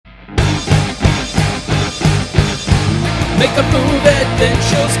Make a move,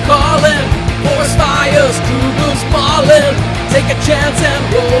 adventures calling. Forest fires, cougars ballin'. Take a chance and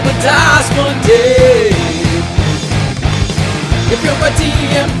roll the dice one day. If you're a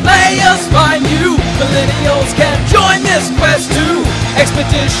DM, players find you. Millennials can join this quest too.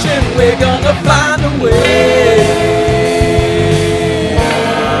 Expedition, we're gonna find a way.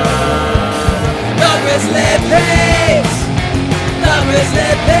 The Grizzly Pigs. The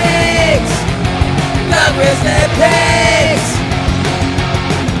Grizzly Pigs. The Grizzly Pigs.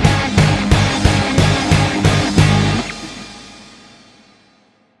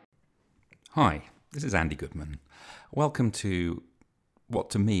 Hi, this is Andy Goodman. Welcome to what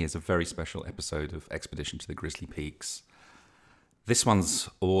to me is a very special episode of Expedition to the Grizzly Peaks. This one's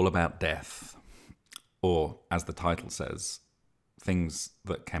all about death, or as the title says, things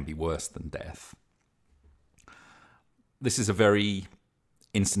that can be worse than death. This is a very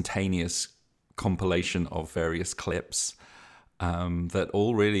instantaneous compilation of various clips that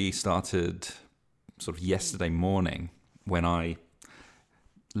all really started sort of yesterday morning when I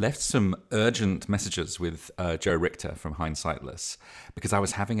left some urgent messages with Joe Richter from Hindsightless because I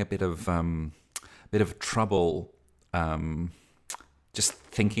was having a bit of trouble just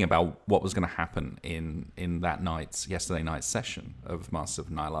thinking about what was going to happen in yesterday night's session of Masters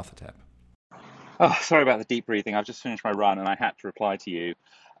of Nyarlathotep. Oh, sorry about the deep breathing. I've just finished my run and I had to reply to you.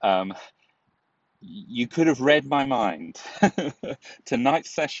 You could have read my mind. Tonight's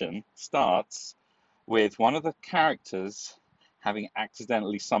session starts with one of the characters having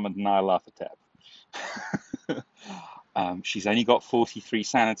accidentally summoned Nyarlathotep. She's only got 43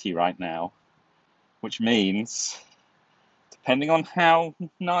 sanity right now, which means, depending on how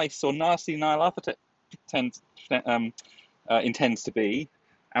nice or nasty Nyarlathotep intends to be,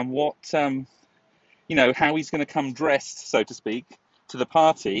 and what, how he's going to come dressed, so to speak, to the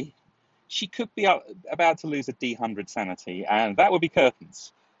party, she could be about to lose a D100 sanity, and that would be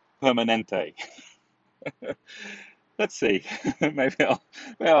curtains. Permanente. Let's see. Maybe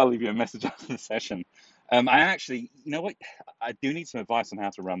I'll leave you a message after the session. I actually, you know what? I do need some advice on how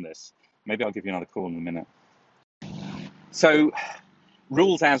to run this. Maybe I'll give you another call in a minute. So,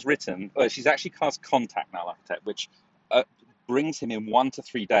 rules as written. She's actually cast Contact Nyarlathotep, which brings him in 1 to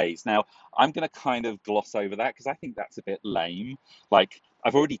 3 days. Now, I'm going to kind of gloss over that because I think that's a bit lame. Like,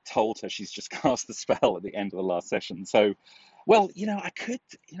 I've already told her she's just cast the spell at the end of the last session. So, well, that could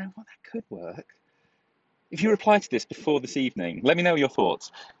work. If you reply to this before this evening, let me know your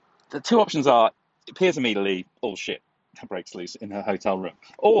thoughts. The two options are, it appears immediately, all shit breaks loose in her hotel room.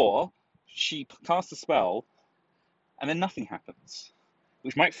 Or she casts a spell and then nothing happens,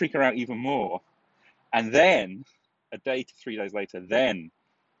 which might freak her out even more. And then, a day to 3 days later,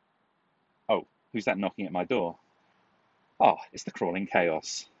 oh, who's that knocking at my door? Oh, it's the Crawling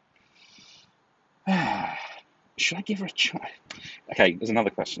Chaos. Should I give her a try? Okay, there's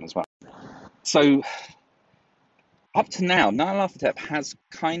another question as well. So, up to now, Nyarlathotep has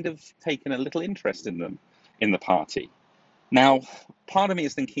kind of taken a little interest in them, in the party. Now, part of me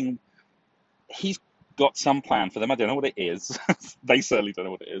is thinking, he's got some plan for them. I don't know what it is. They certainly don't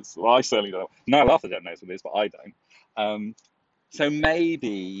know what it is. Well, I certainly don't know. Nyarlathotep knows what it is, but I don't. So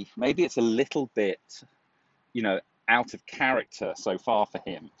maybe it's a little bit, out of character so far for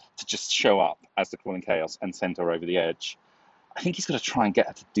him to just show up as the Crawling Chaos and send her over the edge. I think he's got to try and get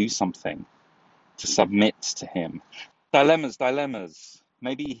her to do something, to submit to him. Dilemmas.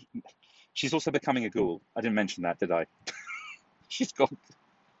 Maybe she's also becoming a ghoul. I didn't mention that, did I? She's got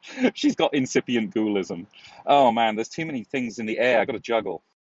incipient ghoulism. Oh man, there's too many things in the air. I got to juggle.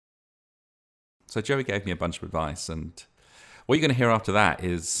 So Joey gave me a bunch of advice, and what you're going to hear after that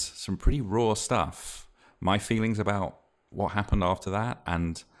is some pretty raw stuff. My feelings about what happened after that,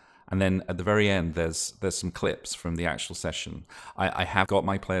 and then at the very end, there's some clips from the actual session. I have got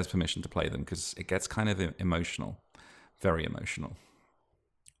my players' permission to play them because it gets kind of emotional, very emotional.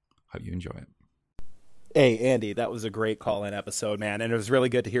 Hope you enjoy it. Hey, Andy, that was a great call-in episode, man. And it was really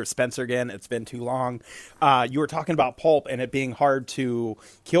good to hear Spencer again. It's been too long. You were talking about pulp and it being hard to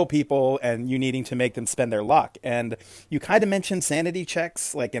kill people and you needing to make them spend their luck. And you kind of mentioned sanity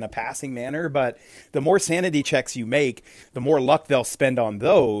checks, like in a passing manner, but the more sanity checks you make, the more luck they'll spend on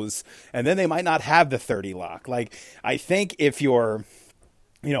those. And then they might not have the 30 luck. Like, I think if you're,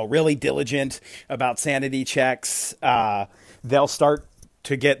 really diligent about sanity checks, they'll start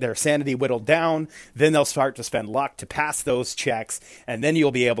to get their sanity whittled down, then they'll start to spend luck to pass those checks, and then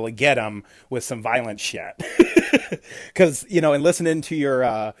you'll be able to get them with some violent shit. Because, in listening to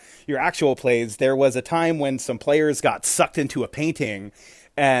your actual plays, there was a time when some players got sucked into a painting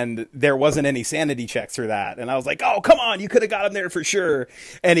and there wasn't any sanity checks for that. And I was like, oh, come on, you could have got him there for sure.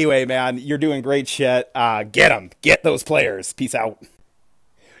 Anyway, man, you're doing great shit. Get them. Get those players. Peace out.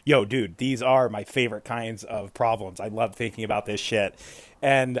 Yo, dude, these are my favorite kinds of problems. I love thinking about this shit.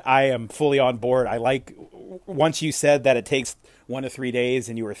 And I am fully on board. I like, once you said that it takes 1 to 3 days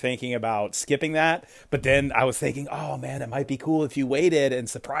and you were thinking about skipping that, but then I was thinking, oh man, it might be cool if you waited and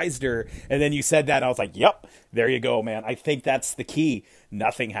surprised her. And then you said that, and I was like, yep, there you go, man. I think that's the key.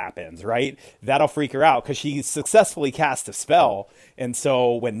 Nothing happens, right? That'll freak her out because she successfully cast a spell. And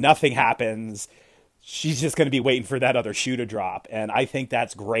so when nothing happens, she's just going to be waiting for that other shoe to drop. And I think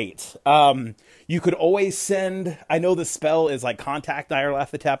that's great. You could always send, I know the spell is like contact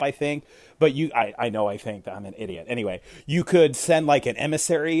Nyarlathotep, I think, but I think I'm an idiot. Anyway, you could send like an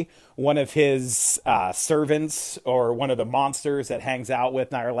emissary, one of his servants or one of the monsters that hangs out with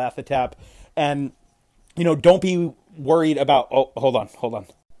Nyarlathotep. And, you know, don't be worried about, oh, hold on.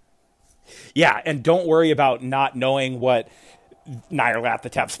 Yeah. And don't worry about not knowing what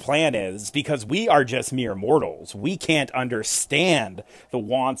Nyarlathotep's plan is, because we are just mere mortals. We can't understand the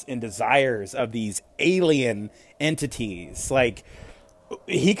wants and desires of these alien entities. Like,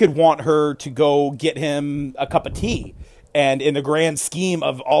 he could want her to go get him a cup of tea, and in the grand scheme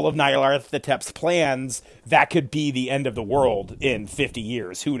of all of Nyarlathotep's plans, that could be the end of the world in 50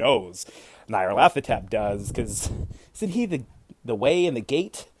 years. Who knows? Nyarlathotep does, because isn't he the way and the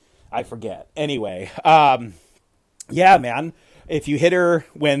gate? I forget. Anyway, yeah, man. If you hit her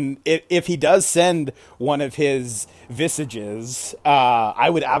if he does send one of his visages, I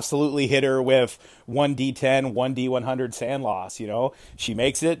would absolutely hit her with 1d10, 1d100 sand loss. You know, she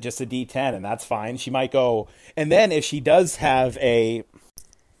makes it just a d10, and that's fine. She might go, and then if she does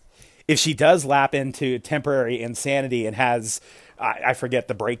lap into temporary insanity and has, I forget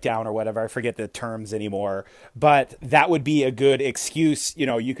the breakdown or whatever, I forget the terms anymore, but that would be a good excuse. You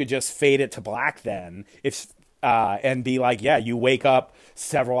know, you could just fade it to black then, and be like, yeah, you wake up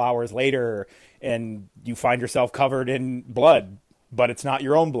several hours later and you find yourself covered in blood, but it's not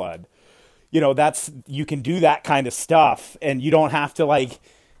your own blood. You know, you can do that kind of stuff, and you don't have to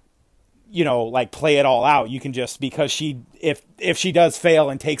play it all out. You can just, because if she does fail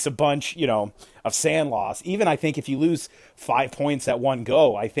and takes a bunch, of sand loss, even I think if you lose 5 points at one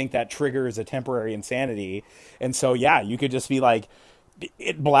go, I think that triggers a temporary insanity. And so, yeah, you could just be like,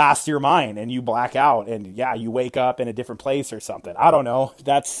 it blasts your mind and you black out, and yeah, you wake up in a different place or something. I don't know.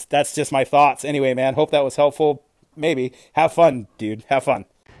 That's just my thoughts. Anyway, man, hope that was helpful. Maybe. Have fun, dude. Have fun.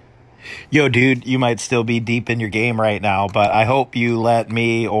 Yo, dude, you might still be deep in your game right now, but I hope you let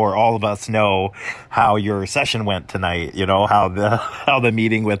me or all of us know how your session went tonight. You know, how the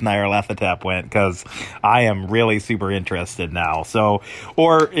meeting with Nyarlathotep went, because I am really super interested now. So,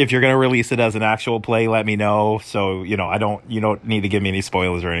 or if you're going to release it as an actual play, let me know. So, you don't need to give me any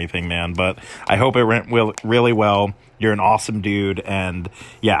spoilers or anything, man, but I hope it went really well. You're an awesome dude. And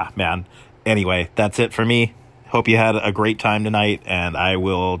yeah, man. Anyway, that's it for me. Hope you had a great time tonight, and I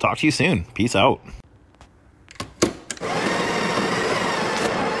will talk to you soon. Peace out.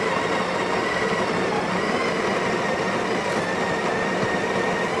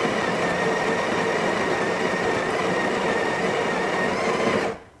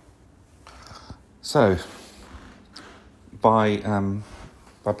 So, by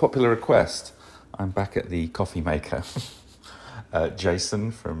popular request, I'm back at the coffee maker.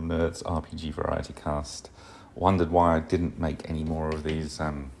 Jason from Nerds RPG Variety Cast wondered why I didn't make any more of these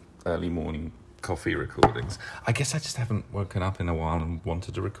early morning coffee recordings. I guess I just haven't woken up in a while and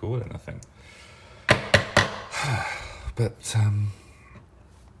wanted to record anything. But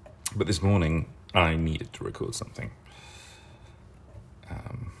this morning I needed to record something.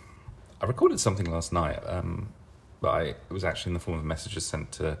 I recorded something last night, but it was actually in the form of messages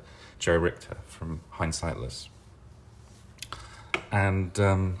sent to Joe Richter from Hindsightless. And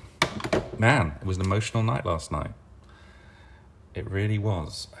man, it was an emotional night last night. It really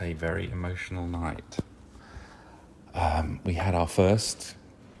was a very emotional night. We had our first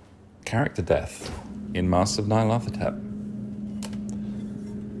character death in Masks of Nyarlathotep.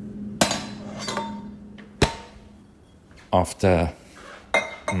 After,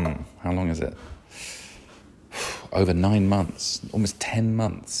 how long is it? Over 9 months, almost 10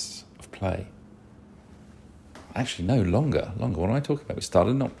 months of play. Actually, no, longer. What am I talking about? We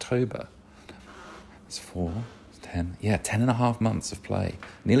started in October. It's 4, 10. Yeah, 10 and a half months of play.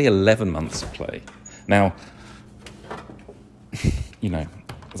 Nearly 11 months of play. Now,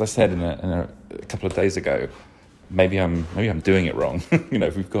 as I said in a couple of days ago, maybe I'm doing it wrong.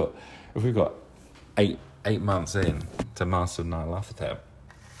 If we've got eight months in to Master of Nyarlathotep,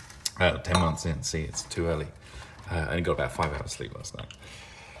 10 months in. See, it's too early. I only got about 5 hours sleep last night.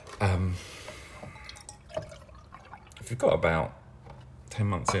 If you've got about 10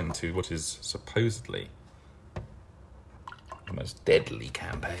 months into what is supposedly the most deadly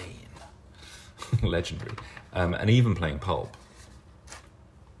campaign, legendary, and even playing Pulp,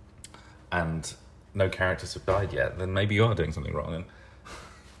 and no characters have died yet, then maybe you are doing something wrong. And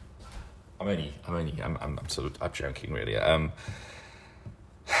I'm joking really.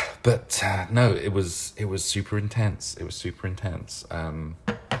 But no, it was super intense. It was super intense.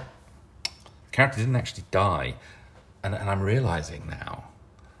 Character didn't actually die, and I'm realizing now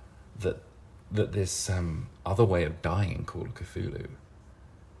that this other way of dying in Call of Cthulhu,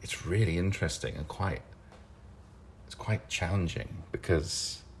 it's really interesting and quite challenging,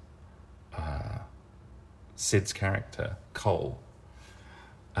 because Sid's character Cole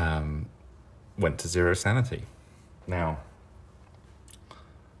went to 0 sanity. Now,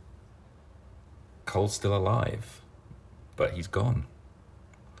 Cole's still alive, but he's gone.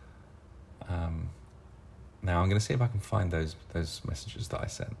 Now I'm going to see if I can find those messages that I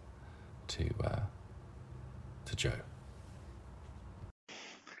sent to Joe.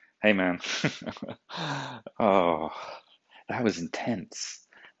 Hey, man. Oh, that was intense.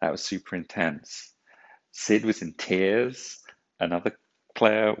 That was super intense. Sid was in tears. Another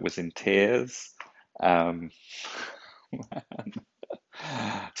player was in tears.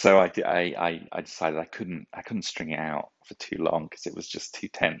 So I decided I couldn't string it out for too long because it was just too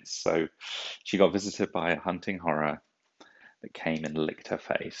tense. So she got visited by a hunting horror that came and licked her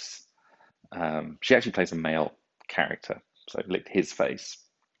face. She actually plays a male character, so it licked his face.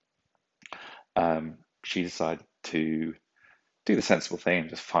 She decided to do the sensible thing and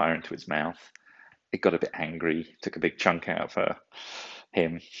just fire into its mouth. It got a bit angry, took a big chunk out of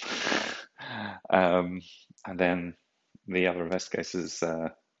him, and then the other investigators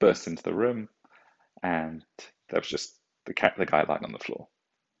burst into the room, and there was just the guy lying on the floor.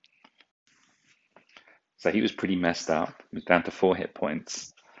 So he was pretty messed up. He was down to 4 hit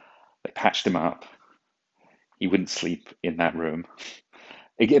points. They patched him up. He wouldn't sleep in that room.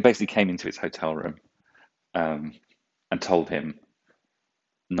 It basically came into his hotel room and told him,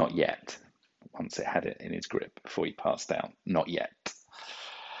 not yet, once it had it in his grip before he passed out, not yet.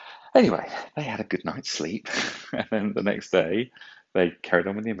 Anyway, they had a good night's sleep, and then the next day, they carried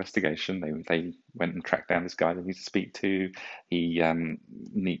on with the investigation. They went and tracked down this guy they needed to speak to. He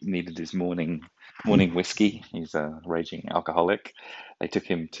needed his morning whiskey. He's a raging alcoholic. They took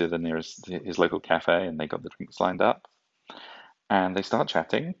him to his local cafe, and they got the drinks lined up. And they start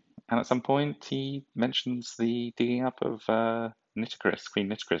chatting. And at some point, he mentions the digging up of Nitocris, Queen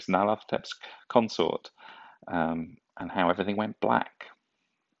Nitocris, Nyarlathotep's consort, and how everything went black.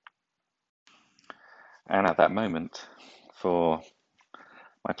 And at that moment, for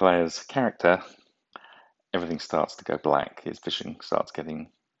my player's character, everything starts to go black. His vision starts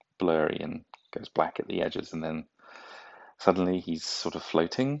getting blurry and goes black at the edges, and then suddenly he's sort of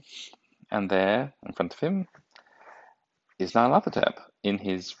floating, and there in front of him is Nyarlathotep in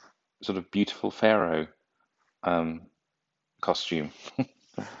his sort of beautiful pharaoh costume. They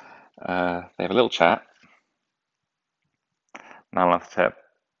have a little chat. Nyarlathotep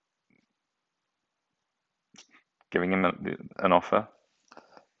giving him an offer.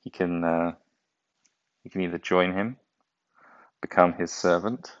 He can either join him, become his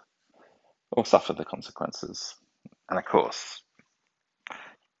servant, or suffer the consequences. And of course,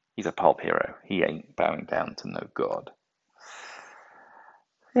 he's a pulp hero. He ain't bowing down to no god.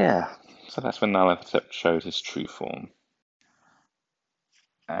 Yeah, so that's when Nyarlathotep showed his true form.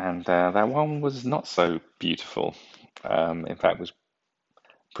 And that one was not so beautiful. In fact, was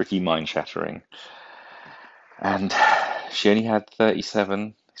pretty mind-shattering. And she only had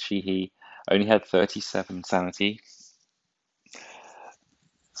 37. He only had 37 sanity.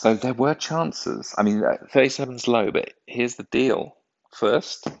 So there were chances. I mean, 37's low, but here's the deal.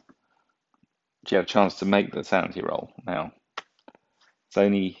 First, you have a chance to make the sanity roll. Now, it's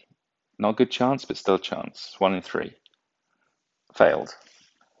only not a good chance, but still a chance. 1 in 3. Failed.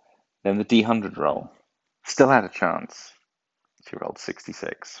 Then the D100 roll. Still had a chance. She rolled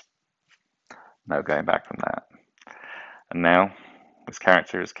 66. No going back from that. And now, his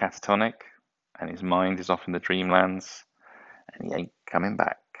character is catatonic, and his mind is off in the dreamlands, and he ain't coming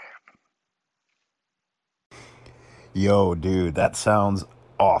back. Yo, dude, that sounds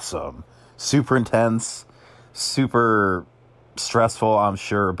awesome. Super intense, super stressful, I'm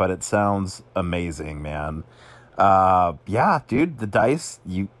sure, but it sounds amazing, man. Yeah, dude, the dice,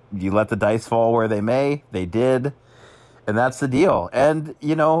 you let the dice fall where they may. They did. And that's the deal. And,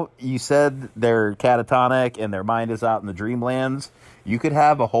 you said they're catatonic and their mind is out in the dreamlands. You could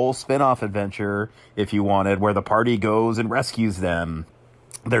have a whole spin-off adventure, if you wanted, where the party goes and rescues them.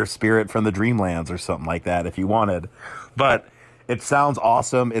 their spirit from the Dreamlands or something like that if you wanted. But it sounds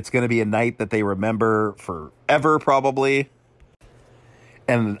awesome. It's going to be a night that they remember forever, probably.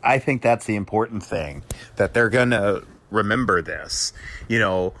 And I think that's the important thing, that they're going to remember this. You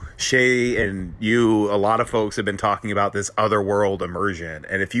know, Shay and you, a lot of folks have been talking about this otherworld immersion.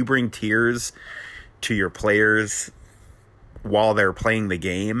 And if you bring tears to your players while they're playing the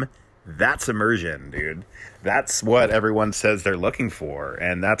game, that's immersion, dude. That's what everyone says they're looking for,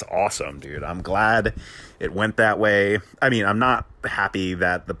 and that's awesome, dude. I'm glad it went that way. I mean, I'm not happy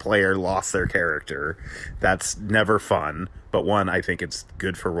that the player lost their character. That's never fun. But one, I think it's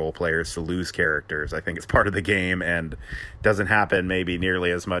good for role players to lose characters. I think it's part of the game and doesn't happen maybe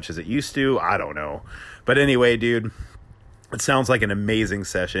nearly as much as it used to. I don't know. But anyway, dude, it sounds like an amazing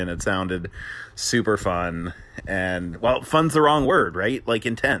session. It sounded super fun. And, well, fun's the wrong word, right? Like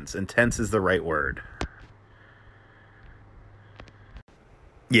intense. Intense is the right word.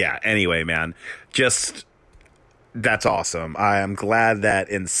 Yeah, anyway, man, just, that's awesome. I am glad that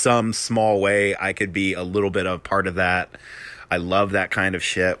in some small way I could be a little bit of part of that. I love that kind of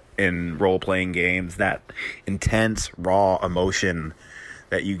shit in role-playing games, that intense, raw emotion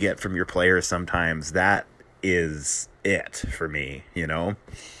that you get from your players sometimes. That is it for me, you know?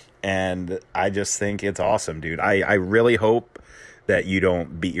 And I just think it's awesome, dude. I really hope that you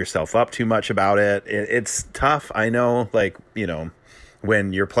don't beat yourself up too much about it. It's tough, I know, like, you know,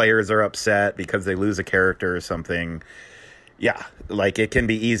 when your players are upset because they lose a character or something. Yeah, like it can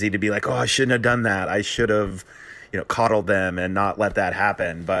be easy to be like, oh, I shouldn't have done that. I should have, you know, coddled them and not let that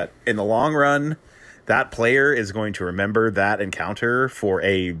happen. But in the long run, that player is going to remember that encounter for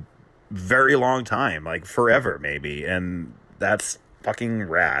a very long time, like forever maybe. And that's fucking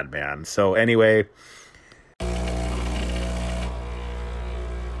rad, man. So anyway,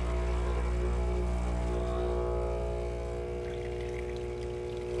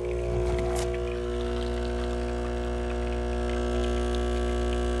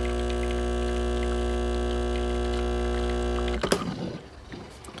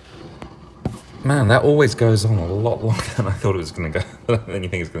 Man, that always goes on a lot longer than I thought it was going to go. Than you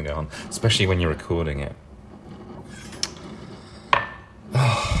think it's going to go on, especially when you're recording it.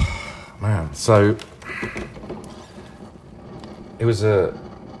 Oh, man, so it was a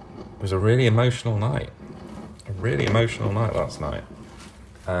really emotional night. A really emotional night last night.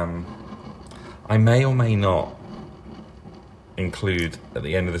 I may or may not include at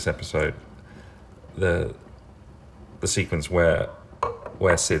the end of this episode the sequence where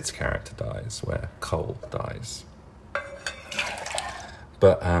Sid's character dies, where Cole dies.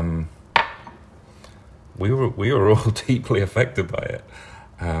 But we were all deeply affected by it.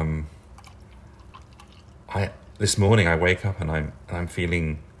 This morning I wake up and I'm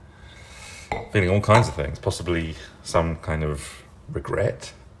feeling all kinds of things, possibly some kind of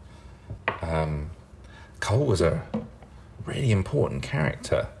regret. Cole was a really important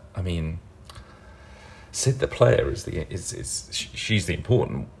character. I mean, Sid the player she's the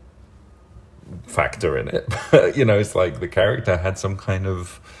important factor in it. But, you know, it's like the character had some kind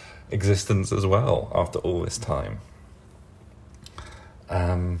of existence as well after all this time.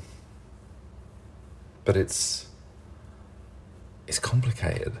 But it's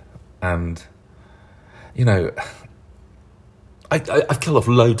complicated, and you know, I've killed off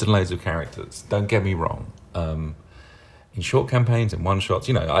loads and loads of characters. Don't get me wrong. In short campaigns, in one-shots,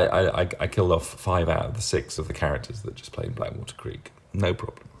 you know, I killed off 5 out of the 6 of the characters that just played Blackwater Creek. No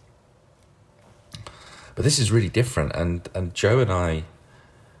problem. But this is really different, and Joe and I,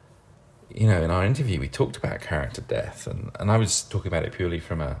 you know, in our interview, we talked about character death, and I was talking about it purely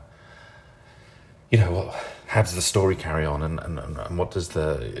from a, you know, how does the story carry on, and what does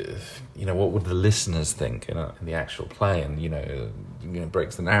the, you know, what would the listeners think in the actual play, and, you know, it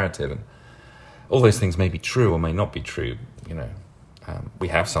breaks the narrative, and all those things may be true or may not be true, you know. We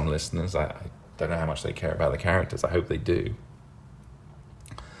have some listeners. I don't know how much they care about the characters. I hope they do.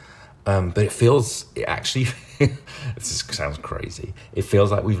 But it actually, this sounds crazy. It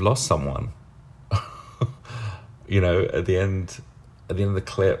feels like we've lost someone. You know, at the end of the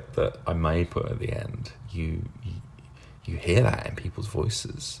clip that I may put at the end, you hear that in people's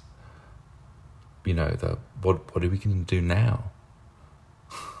voices. You know, what are we going to do now?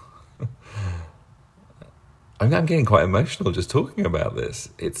 I'm getting quite emotional just talking about this.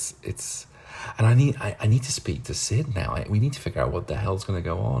 It's, and I need to speak to Sid now. We need to figure out what the hell's going to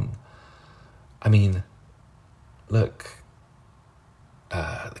go on. I mean, look,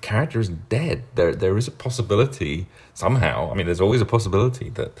 the character isn't dead. There is a possibility somehow. I mean, there's always a possibility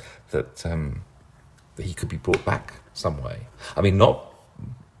that he could be brought back some way. I mean, not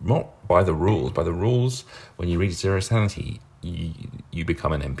by the rules. By the rules, when you read Zero Sanity, you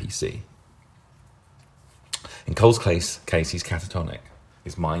become an NPC. In Cole's case, he's catatonic.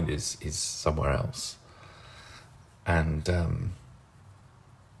 His mind is somewhere else. And,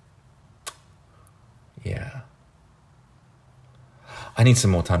 yeah. I need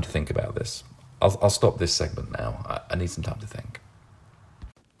some more time to think about this. I'll stop this segment now. I need some time to think.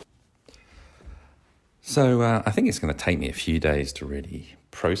 So I think it's going to take me a few days to really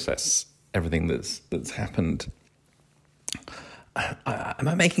process everything that's happened. Am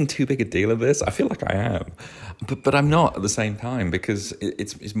I making too big a deal of this? I feel like I am, but I'm not at the same time, because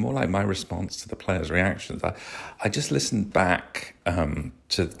it's more like my response to the players' reactions. I just listened back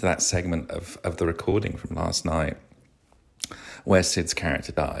to that segment of the recording from last night where Sid's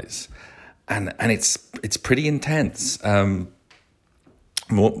character dies, and it's pretty intense. More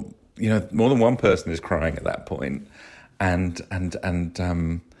than one person is crying at that point, and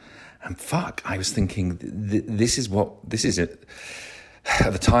fuck, I was thinking, this is it.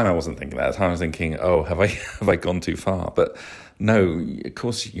 At the time, I wasn't thinking that. At the time, I was thinking, oh, have I gone too far? But no, of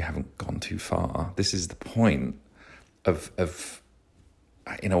course you haven't gone too far. This is the point of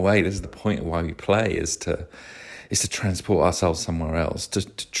in a way, this is the point of why we play, is to transport ourselves somewhere else, to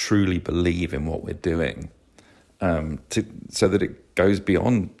truly believe in what we're doing, so that it goes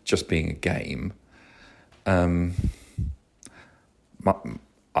beyond just being a game.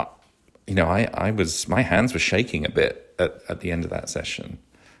 My hands were shaking a bit at the end of that session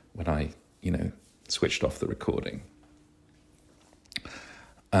when I, switched off the recording.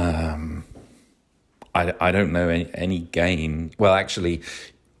 I don't know any game. Well, actually,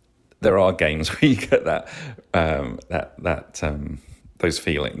 there are games where you get those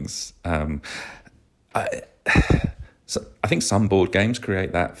feelings. So I think some board games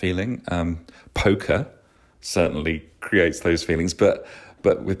create that feeling. Poker certainly creates those feelings, but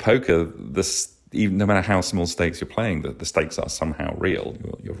with poker, even no matter how small stakes you're playing, the stakes are somehow real.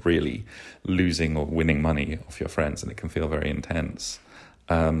 You're really losing or winning money off your friends, and it can feel very intense.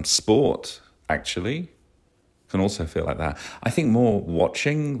 Sport, actually, can also feel like that. I think more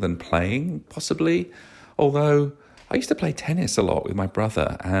watching than playing, possibly. Although I used to play tennis a lot with my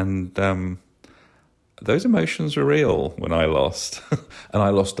brother, and those emotions were real when I lost. And I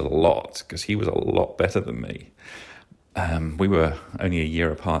lost a lot because he was a lot better than me. We were only a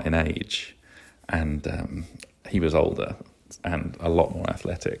year apart in age, and he was older and a lot more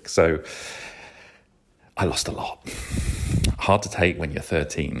athletic. So I lost a lot. Hard to take when you're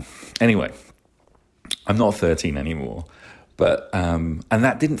 13. Anyway, I'm not 13 anymore, but and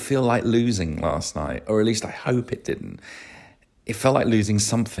that didn't feel like losing last night, or at least I hope it didn't. It felt like losing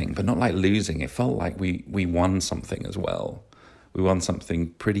something, but not like losing. It felt like we won something as well. We won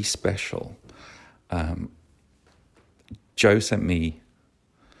something pretty special. Joe Richter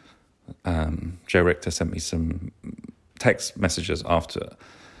sent me some text messages after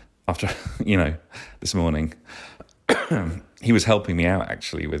this morning. He was helping me out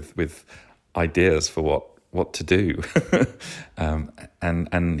actually with ideas for what to do,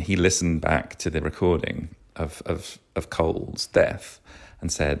 and he listened back to the recording of Cole's death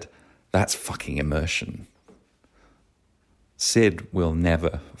and said, "That's fucking immersion. Sid will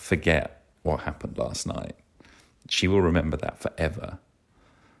never forget what happened last night. She will remember that forever.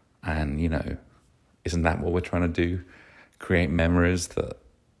 And, isn't that what we're trying to do? Create memories that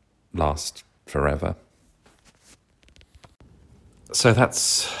last forever." So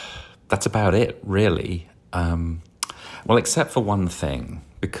that's about it, really. Well, except for one thing,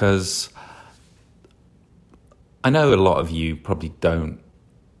 because I know a lot of you probably don't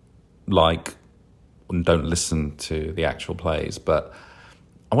like and don't listen to the actual plays, but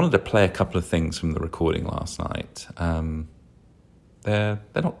I wanted to play a couple of things from the recording last night. They're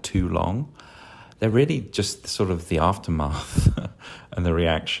not too long. They're really just sort of the aftermath and the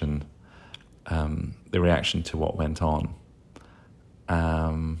reaction to what went on.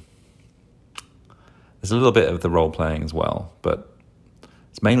 There's a little bit of the role playing as well, but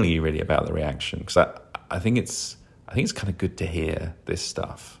it's mainly really about the reaction, because I think it's kind of good to hear this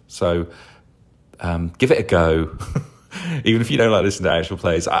stuff. So give it a go. Even if you don't like listening to actual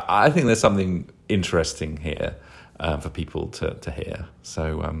plays, I think there's something interesting here for people to hear.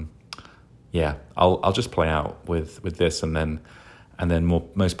 So yeah, I'll just play out with this, and then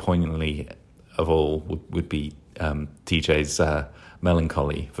most poignantly of all would be TJ's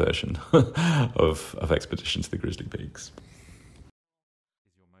melancholy version of Expedition to the Grizzly Peaks.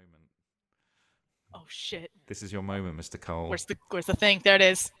 Your moment. Oh shit! This is your moment, Mr. Cole. Where's the thing? There it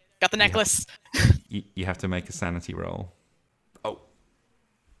is. Got the necklace. You have to make a sanity roll. Oh.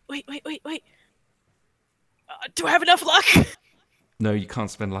 Wait. Do I have enough luck? No, you can't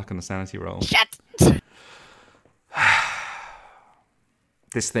spend luck on a sanity roll. Shit.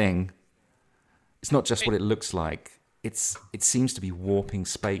 this thing, it's not just what it looks like. It seems to be warping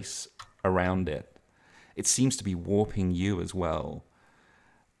space around it. It seems to be warping you as well.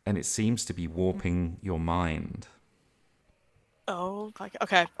 And it seems to be warping your mind. Oh,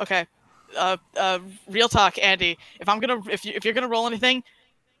 okay. Real talk, Andy. If you're gonna roll anything,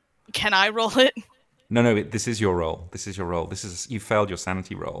 can I roll it? No, this is your roll. You failed your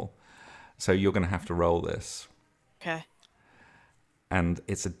sanity roll. So you're going to have to roll this. Okay. And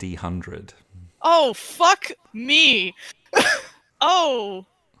it's a D100. Oh, fuck me. Oh,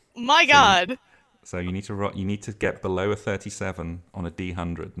 my God. So you need to you need to get below a 37 on a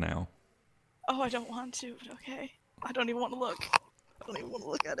D100 now. Oh, I don't want to, but okay. I don't even want to look. I don't even want to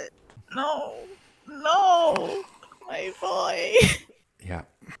look at it. No. My boy. Yeah.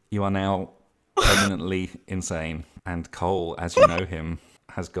 You are now permanently insane. And Cole, as you know him,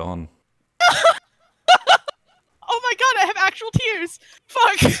 has gone. Oh my God, I have actual tears.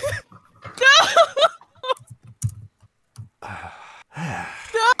 Fuck. No.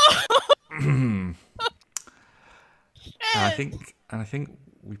 And I think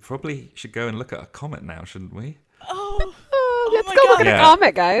we probably should go and look at a comet now, shouldn't we? Oh Let's my go look God. at a Yeah.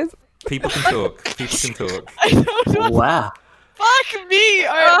 comet, guys. People can talk. I don't know. Wow. Fuck me.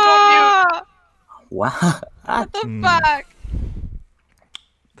 All right, fuck Wow. Fuck.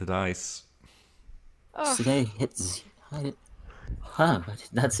 The dice. Oh. Today hits. I did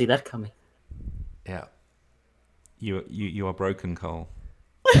not see that coming. Yeah. You are broken, Cole.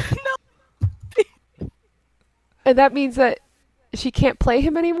 And that means that she can't play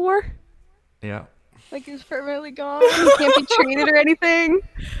him anymore? Yeah. Like he's permanently gone? He can't be treated or anything?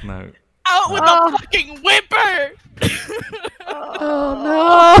 No. Out with the fucking whipper.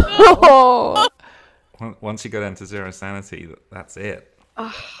 Oh no! Once you go down to 0 sanity, that's it.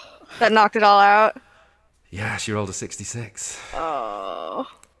 That knocked it all out. Yeah, she rolled a 66. Oh.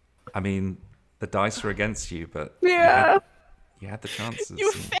 I mean, the dice were against you, but Yeah. you had the chances.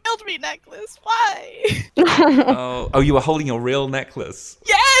 You failed me, Necklace. Why? Oh, you were holding your real necklace.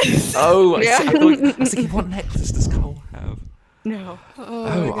 Yes. Oh, Yeah. I was thinking, what necklace does Cole have? No.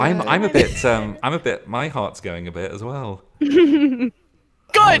 Oh, I'm a bit. My heart's going a bit as well. Good.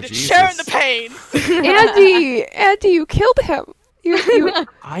 Jesus. Sharing the pain. Andy, you killed him. You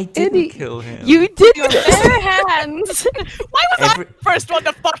I didn't Andy, kill him. you did Your bare hands. Why was I the first one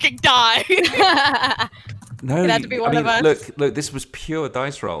to fucking die? No, It had to be one of us. Look. This was pure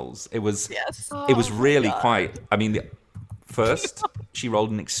dice rolls. It was. Yes. It was really quite. I mean, first she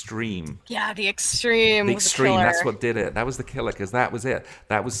rolled an extreme. Yeah, the extreme. The was extreme. killer. That's what did it. That was the killer because that was it.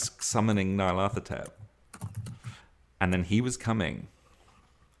 That was summoning Nyarlathotep, and then he was coming,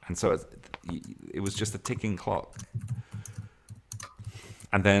 and so it was just a ticking clock.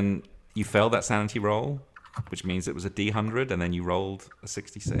 And then you failed that sanity roll, which means it was a D100, and then you rolled a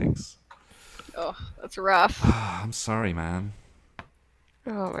 66. Oh, that's rough. I'm sorry, man.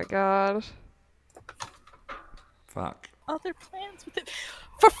 Oh my god. Fuck. Other plans with it.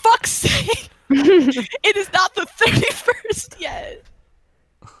 For fuck's sake! It is not the 31st yet.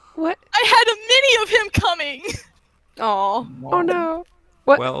 What? I had a mini of him coming. Oh. Oh no.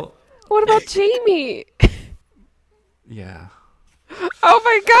 What? Well, What about Jamie? yeah. Oh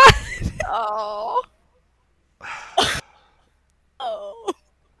my god. Oh. Oh.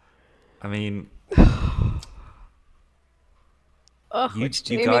 I mean, Oh, you what's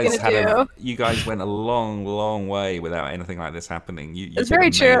Jamie guys gonna do? you guys went a long, long way without anything like this happening. You It's did very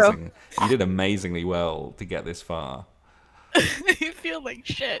true. amazing. You did amazingly well to get this far. I feel like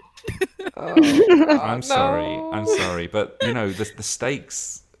shit. I'm sorry. no. I'm sorry, but you know the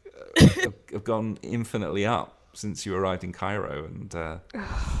stakes have gone infinitely up since you arrived in Cairo, and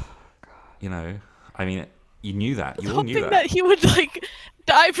you know, I mean, you knew that. You all knew Hoping that. that he would like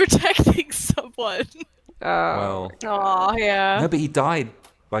die protecting someone. Well, Oh yeah. no, but he died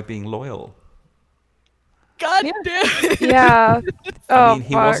by being loyal. God damn it. Yeah. Oh, I mean,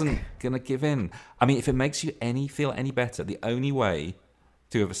 he fuck. wasn't gonna give in. I mean, if it makes you feel any better, the only way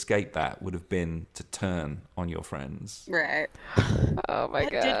to have escaped that would have been to turn on your friends. Right. Oh my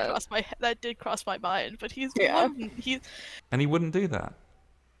That god. did cross my mind, but he's Yeah. he's And he wouldn't do that.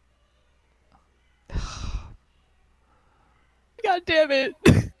 God damn it.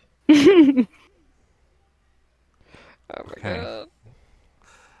 Oh my Okay. god.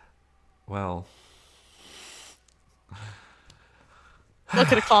 Well, Look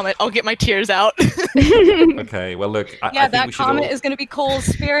at a comet. I'll get my tears out. okay. Well, look. I Yeah, think that we should comet all... is gonna be Cole's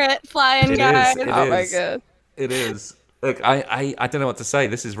spirit flying, It guys. is. It Oh my is. god. It is. Look, I don't know what to say.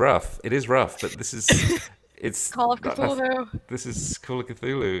 This is rough. It is rough, but this is it's Call of Cthulhu. This is Call of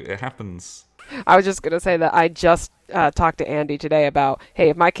Cthulhu. It happens. I was just going to say that I just talked to Andy today about, hey,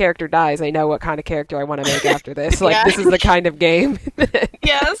 if my character dies, I know what kind of character I want to make after this. Like, Yeah. this is the kind of game.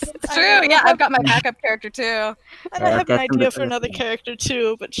 Yes, it's true. Yeah, I've got my backup character too. And I have an that's idea for understandable. another character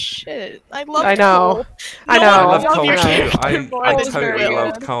too, but shit, I love. I know. Cole. I No know. I one love loved Cole your too. character I more I than totally her.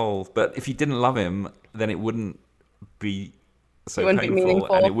 loved Cole, but if you didn't love him, then it wouldn't be so It wouldn't be painful,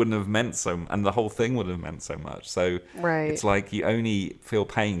 meaningful. and it wouldn't have meant so, and the whole thing would have meant so much. So Right. it's like you only feel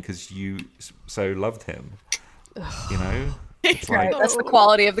pain because you so loved him. You know, it's Right, like that's the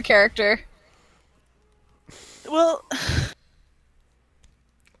quality of the character. Well,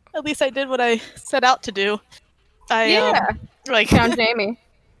 at least I did what I set out to do. Yeah, Like found Jamie.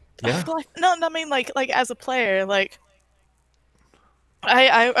 yeah. Well, no, I mean like as a player, like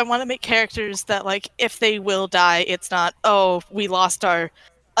I want to make characters that like if they will die, it's not we lost our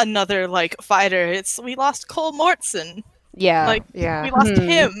another like fighter. It's we lost Cole Mortson. Yeah. Like yeah. we lost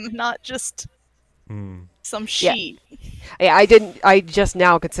him, not just Mm. some sheep. Yeah, I just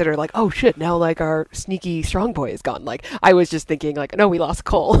now consider like, oh shit, now like our sneaky strong boy is gone. Like, I was just thinking like, no, we lost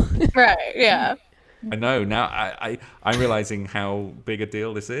Cole. Right, yeah. I know now. I'm realizing how big a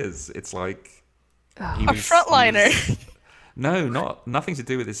deal this is. It's like he A frontliner. No, nothing to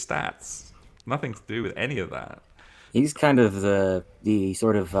do with his stats. Nothing to do with any of that. He's kind of the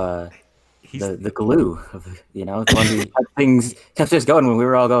sort of He's the glue of the one who kept us going when we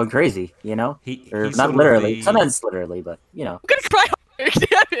were all going crazy. Or he's not sort of literally, the- sometimes literally, but I'm gonna cry hard,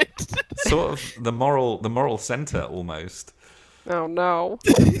 damn it. sort of the moral center almost. Oh no.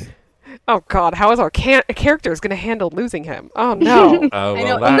 Oh god, how is our characters going to handle losing him? Oh no. Oh I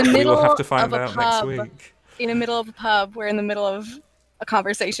know, well, in the that we will have middle to find of a out next pub. week. In the middle of a pub, we're in the middle of a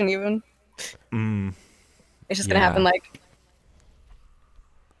conversation even. Mm. It's just gonna Yeah. happen like,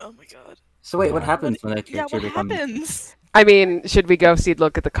 Oh my god. so wait, what happens when that Yeah, character what becomes? happens? I mean, should we go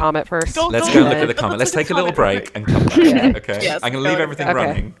look at the comet first? Let's Go go and look ahead. at the comment. Let's Let's take a little comment real break and come back. Okay. Yes, I'm gonna leave go. everything Okay.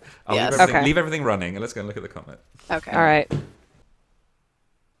 running. I'll Yes. Okay. leave everything running, and let's go and look at the comment. okay. All right.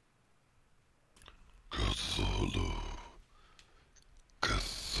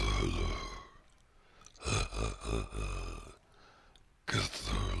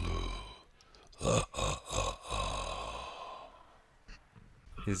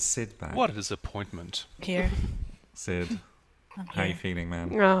 Is Sid back? What a disappointment. Here. Sid, how you feeling,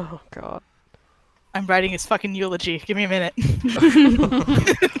 man? Oh god. I'm writing his fucking eulogy. Give me a minute.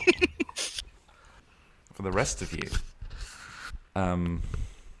 For the rest of you,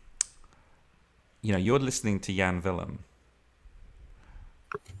 you're listening to Jan Willem,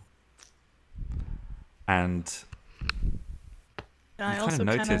 and I you also kind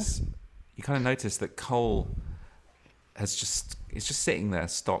of notice that Cole is just sitting there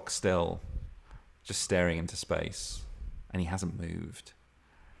stock still, just staring into space, and he hasn't moved.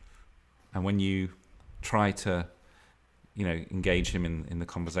 And when you try to, engage him in the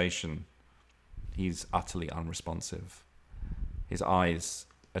conversation, he's utterly unresponsive. His eyes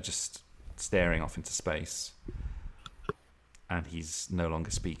are just staring off into space, and he's no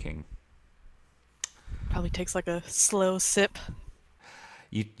longer speaking. Probably takes like a slow sip.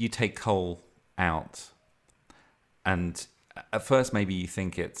 You take Cole out, and at first maybe you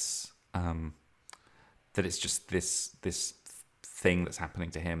think it's that it's just this thing that's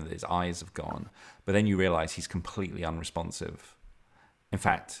happening to him, that his eyes have gone, but then you realize he's completely unresponsive. In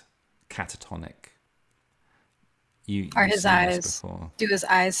fact, catatonic. Are you've his seen this eyes? before. Do his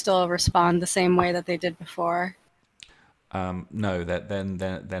eyes still respond the same way that they did before? No,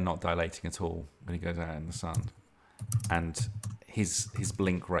 they're not dilating at all when he goes out in the sun, and his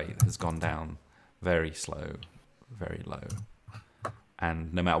blink rate has gone down very slow, very low,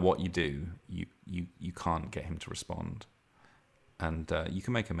 and no matter what you do, you can't get him to respond, and you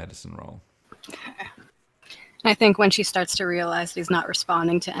can make a medicine roll. And I think when she starts to realize that he's not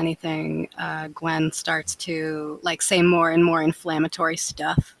responding to anything, Gwen starts to say more and more inflammatory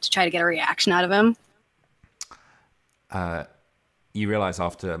stuff to try to get a reaction out of him. You realize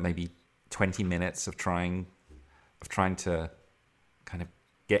after maybe 20 minutes of trying to kind of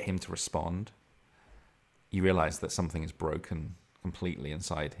get him to respond, you realize that something is broken completely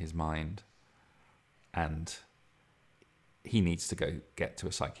inside his mind, and he needs to get to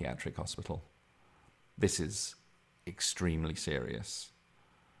a psychiatric hospital. This is extremely serious.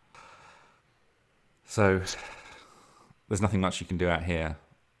 So there's nothing much you can do out here.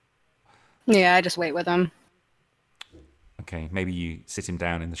 Yeah, I just wait with him. Okay, maybe you sit him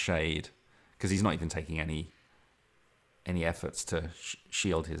down in the shade, because he's not even taking any efforts to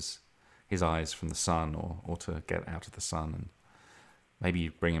shield his eyes from the sun or to get out of the sun. And maybe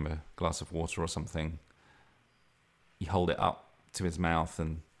you bring him a glass of water or something. You hold it up to his mouth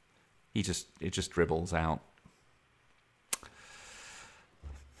and it just dribbles out.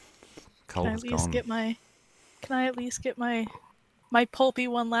 Can I Cole's at least gone. get my? Can I at least get my pulpy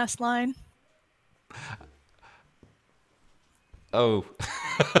one last line? Oh.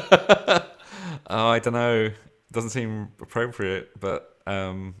 Oh, I don't know. Doesn't seem appropriate, but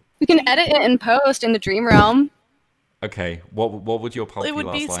We can edit it in post in the dream realm. okay. What would your pulpy It would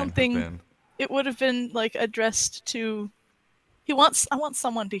last be line something. have been? It would have been like addressed to. I want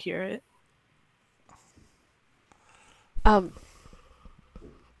someone to hear it.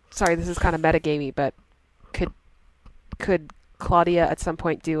 Sorry, this is kind of metagamey, but could Claudia at some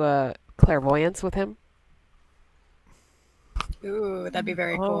point do a clairvoyance with him? Ooh, that'd be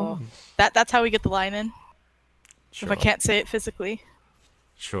very cool. That's how we get the line in. Sure. If I can't say it physically.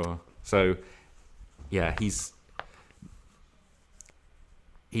 Sure. So, yeah, he's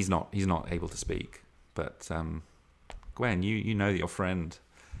not able to speak. But Gwen, you know that your friend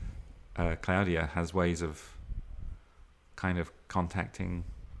Claudia has ways of kind of contacting,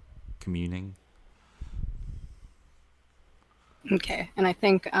 communing. Okay, and I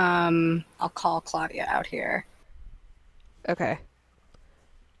think I'll call Claudia out here. Okay.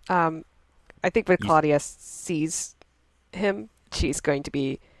 I think when Claudia sees him, she's going to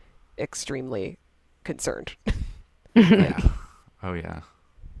be extremely concerned. Yeah. Oh yeah.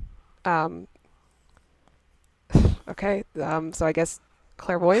 Okay. So I guess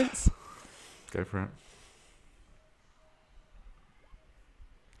clairvoyance. Go for it.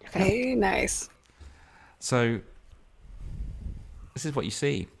 Okay, nice. So this is what you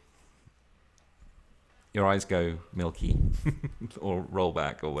see. Your eyes go milky, or roll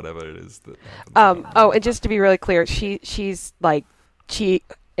back, or whatever it is that happens. Oh, and just to be really clear, she is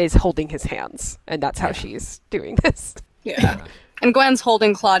holding his hands, and that's how she's doing this. Yeah. And Gwen's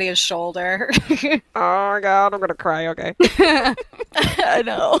holding Claudia's shoulder. Oh my god, I'm gonna cry. Okay. I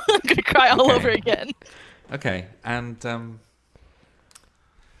know. I'm gonna cry all Okay. over again. Okay, and the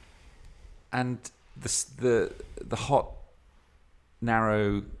hot,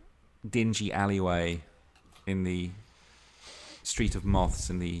 narrow, dingy alleyway in the Street of Moths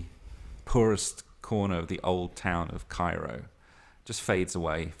in the poorest corner of the old town of Cairo just fades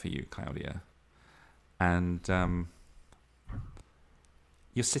away for you, Claudia. And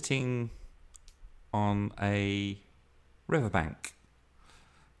you're sitting on a riverbank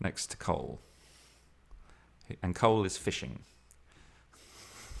next to Cole. And Cole is fishing.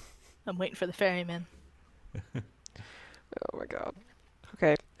 I'm waiting for the ferryman. Oh my god.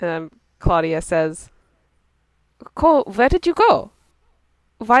 Okay. Claudia says, Cole, where did you go?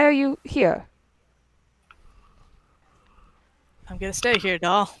 Why are you here? I'm gonna stay here,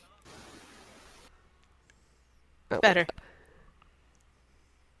 doll. Better.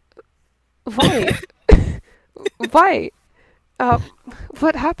 Why? Why?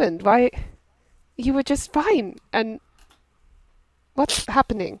 What happened? Why? You were just fine. And what's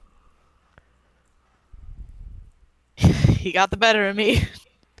happening? He got the better of me.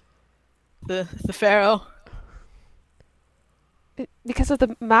 The pharaoh. Because of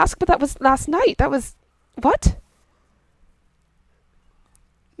the mask? But that was last night. That was... What?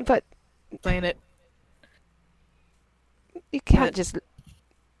 But Playing it. you can't just...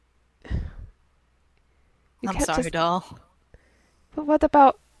 You I'm can't sorry, just... doll. But what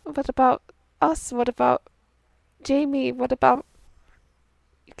about us? What about Jamie? What about...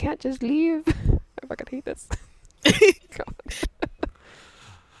 You can't just leave. I fucking hate this. God.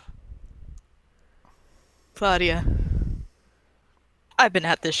 Claudia. I've been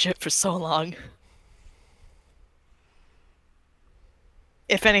at this shit for so long.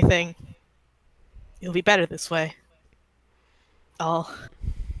 If anything, you'll be better this way. I'm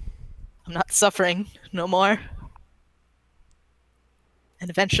not suffering no more. And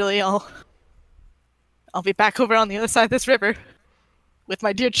eventually I'll be back over on the other side of this river with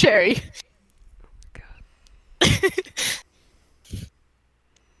my dear Cherry.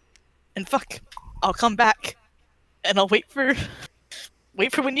 And fuck, I'll come back and I'll wait for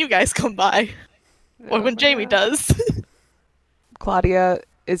when you guys come by. Or when Jamie does. Claudia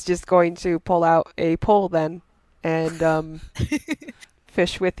is just going to pull out a pole then and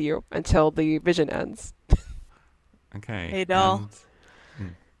fish with you until the vision ends. Okay. Hey, doll.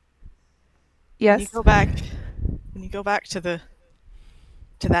 and- Yes. When you go back to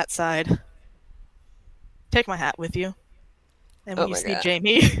that side, take my hat with you. And when Oh you my see God.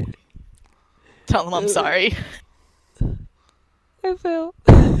 Jamie, tell him I'm sorry. I fell.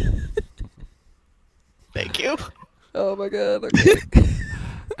 Thank you. Oh my god. Okay.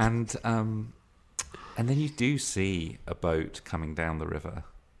 And then you do see a boat coming down the river,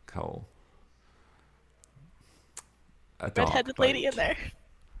 Cole. A dark Red-headed lady boat. in there.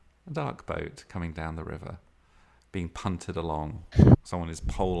 boat coming down the river, being punted along. Someone is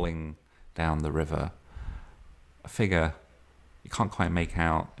poling down the river. A figure you can't quite make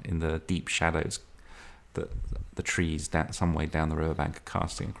out in the deep shadows that the trees some way down the riverbank are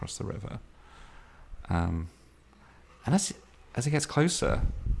casting across the river. And as it gets closer,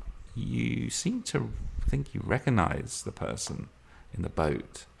 you seem to think you recognize the person in the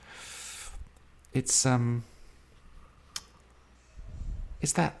boat. It's that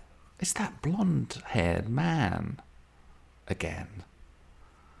blonde-haired man again.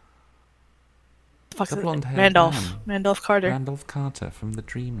 Fuck's The it? blonde-haired Randolph. man. Randolph Carter. Randolph Carter from the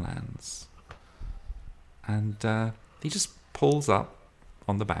Dreamlands. And he just pulls up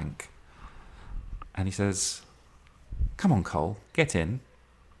on the bank and he says, "Come on, Cole, get in."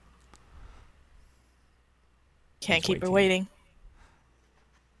 Can't He's keep her waiting.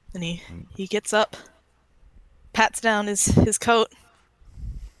 And he gets up, pats down his coat,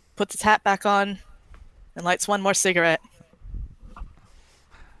 puts his hat back on, and lights one more cigarette.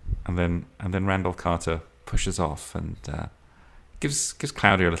 And then Randolph Carter pushes off and gives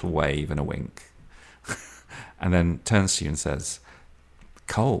Claudia a little wave and a wink, and then turns to you and says,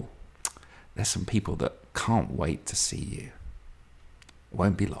 "Cole, there's some people that can't wait to see you.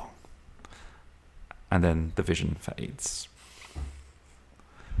 Won't be long." And then the vision fades.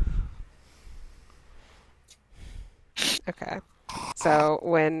 Okay. So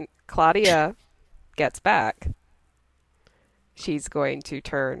when Claudia gets back, she's going to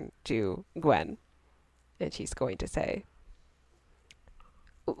turn to Gwen and she's going to say,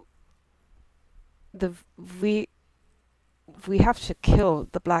 we have to kill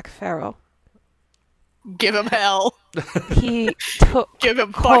the Black Pharaoh. Give him hell. He took Give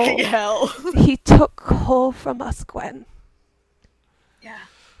him Cole. fucking hell. He took Cole from us, Gwen. Yeah.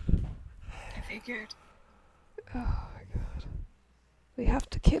 I figured. Oh my god. We have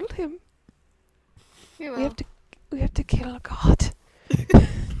to kill him. We will. We have to kill a god.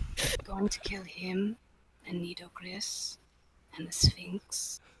 Going to kill him and Nidocris and the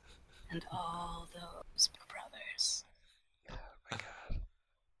Sphinx and all those brothers.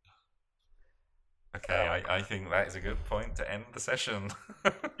 Okay, I think that is a good point to end the session.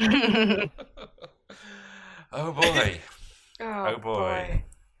 Oh boy. Oh boy.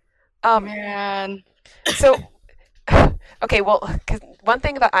 Man. So, okay, well, 'cause one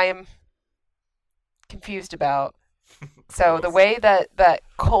thing that I am confused about. So the way that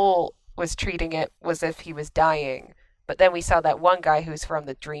Cole was treating it was if he was dying, but then we saw that one guy who's from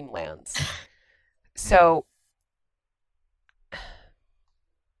the Dreamlands. So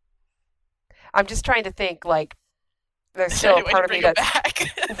I'm just trying to think, like, there's still a part of me that's back.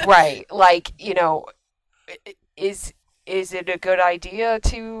 right. Like, you know, is it a good idea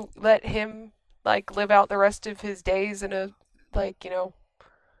to let him like live out the rest of his days in a like, you know,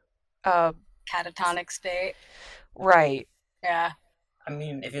 Catatonic state. right? Yeah. I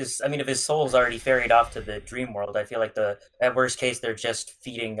mean, if his soul's already ferried off to the dream world, I feel like at worst case they're just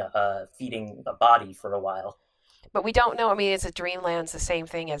feeding a body for a while. But we don't know. I mean, is a Dreamlands the same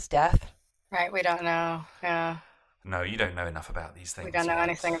thing as death? Right, we don't know. Yeah. No, you don't know enough about these things. We don't know yet.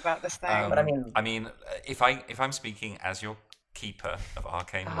 anything about this thing. But I mean, if I'm speaking as your keeper of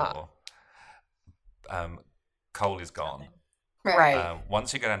arcane lore, Cole is gone. Right.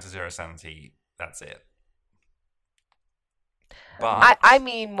 Once you go down to 0 sanity, that's it. But I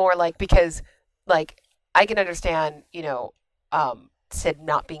mean more like because like I can understand, you know, Sid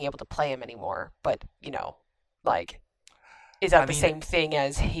not being able to play him anymore, but you know, like is that the same thing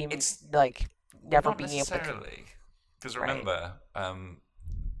as him like never not being able to? Necessarily, because remember,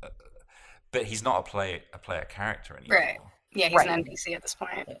 but he's not a player character anymore. Right. Yeah, he's an NPC at this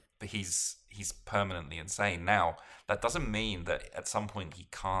point. But he's permanently insane. Now, that doesn't mean that at some point he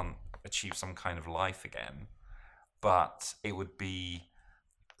can't achieve some kind of life again. But it would be...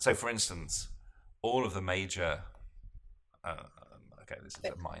 So, for instance, all of the major... okay, this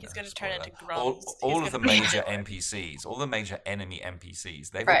is a minor He's going to spoiler. turn into Grums. All of the major NPCs, all the major enemy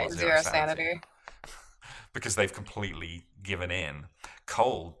NPCs, they've all Right, got 0 sanity. because they've completely given in.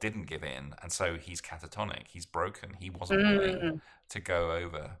 Cole didn't give in, and so he's catatonic. He's broken. He wasn't willing to go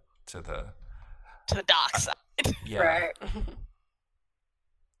over to the dark side. Yeah. Right.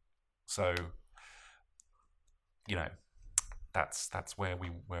 So, you know, that's where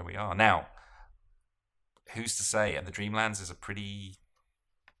we are now. Who's to say? And the Dreamlands is a pretty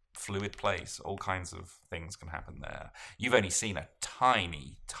fluid place. All kinds of things can happen there. You've only seen a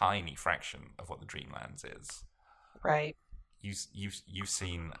tiny fraction of what the Dreamlands is. Right. You've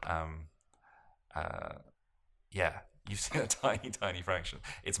seen You've seen a tiny, tiny fraction.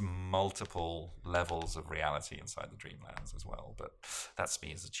 It's multiple levels of reality inside the Dreamlands as well, but that's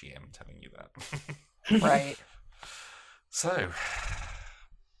me as a GM telling you that. Right. So,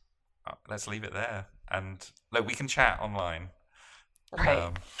 let's leave it there. And look, we can chat online.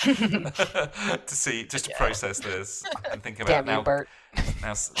 Right. To see, just to process this and think about Damn you, Bert.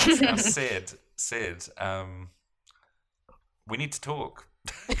 now Sid, we need to talk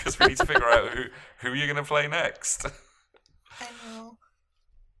because we need to figure out who you're going to play next. I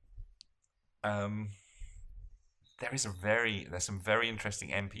know. There's some very interesting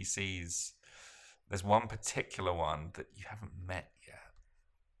NPCs. There's one particular one that you haven't met yet.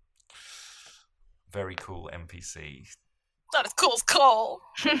 Very cool NPC. Not as cool as Cole.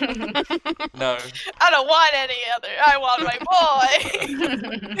 No. I don't want any other. I want my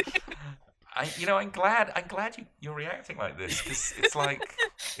boy. I'm glad you're reacting like this because it's like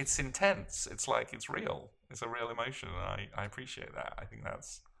it's intense. It's like it's real. It's a real emotion, and I appreciate that. I think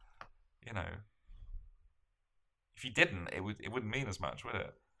that's, if you didn't, it wouldn't mean as much, would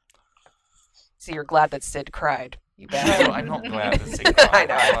it? So you're glad that Sid cried. You bet. No, I'm not glad that Sid cried.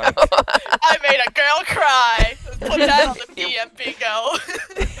 I know. I made a girl cry. Put that on the PM bingo.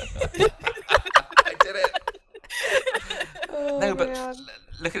 I did it. No, but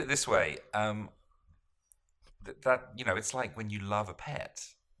look at it this way. That it's like when you love a pet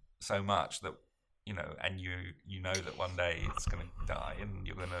so much that and you know that one day it's going to die and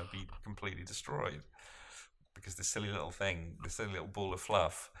you're going to be completely destroyed because this silly little thing, this silly little ball of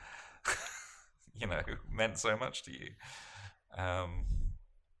fluff, meant so much to you.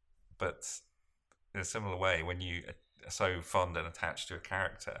 But in a similar way, when you are so fond and attached to a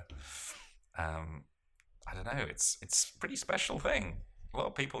character, I don't know, it's a pretty special thing. A lot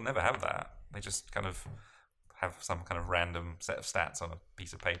of people never have that. They just kind of have some kind of random set of stats on a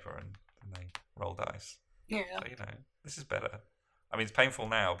piece of paper and they roll dice. Yeah. So, this is better. I mean, it's painful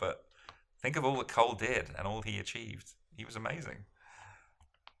now, but think of all that Cole did and all he achieved. He was amazing.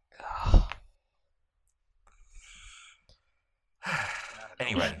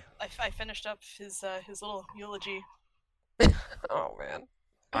 Anyway. I finished up his little eulogy. Oh, man.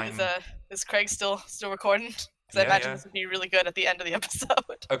 Is Craig still recording? Because I imagine this would be really good at the end of the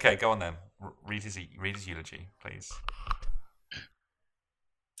episode. Okay, go on then. Read his eulogy, please.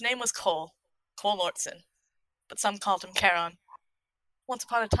 His name was Cole Nordson, but some called him Charon. Once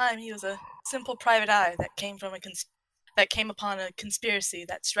upon a time, he was a simple private eye that came upon a conspiracy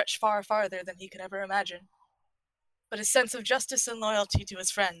that stretched far farther than he could ever imagine. But his sense of justice and loyalty to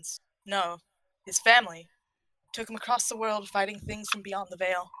his friends, no, his family, took him across the world fighting things from beyond the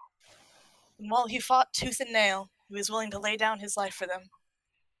veil. And while he fought tooth and nail, he was willing to lay down his life for them.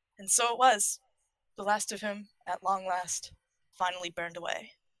 And so it was. The last of him, at long last, finally burned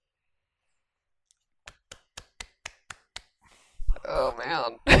away. Oh,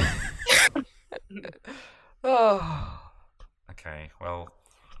 man. Oh. Okay, well,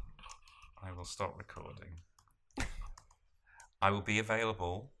 I will stop recording. I will be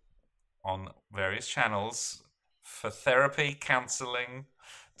available on various channels for therapy, counseling,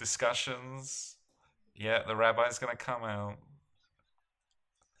 discussions. Yeah, the rabbi's going to come out.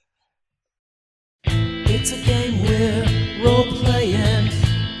 It's a game we're role-playing.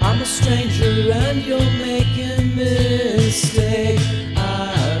 I'm a stranger and you're making mistakes.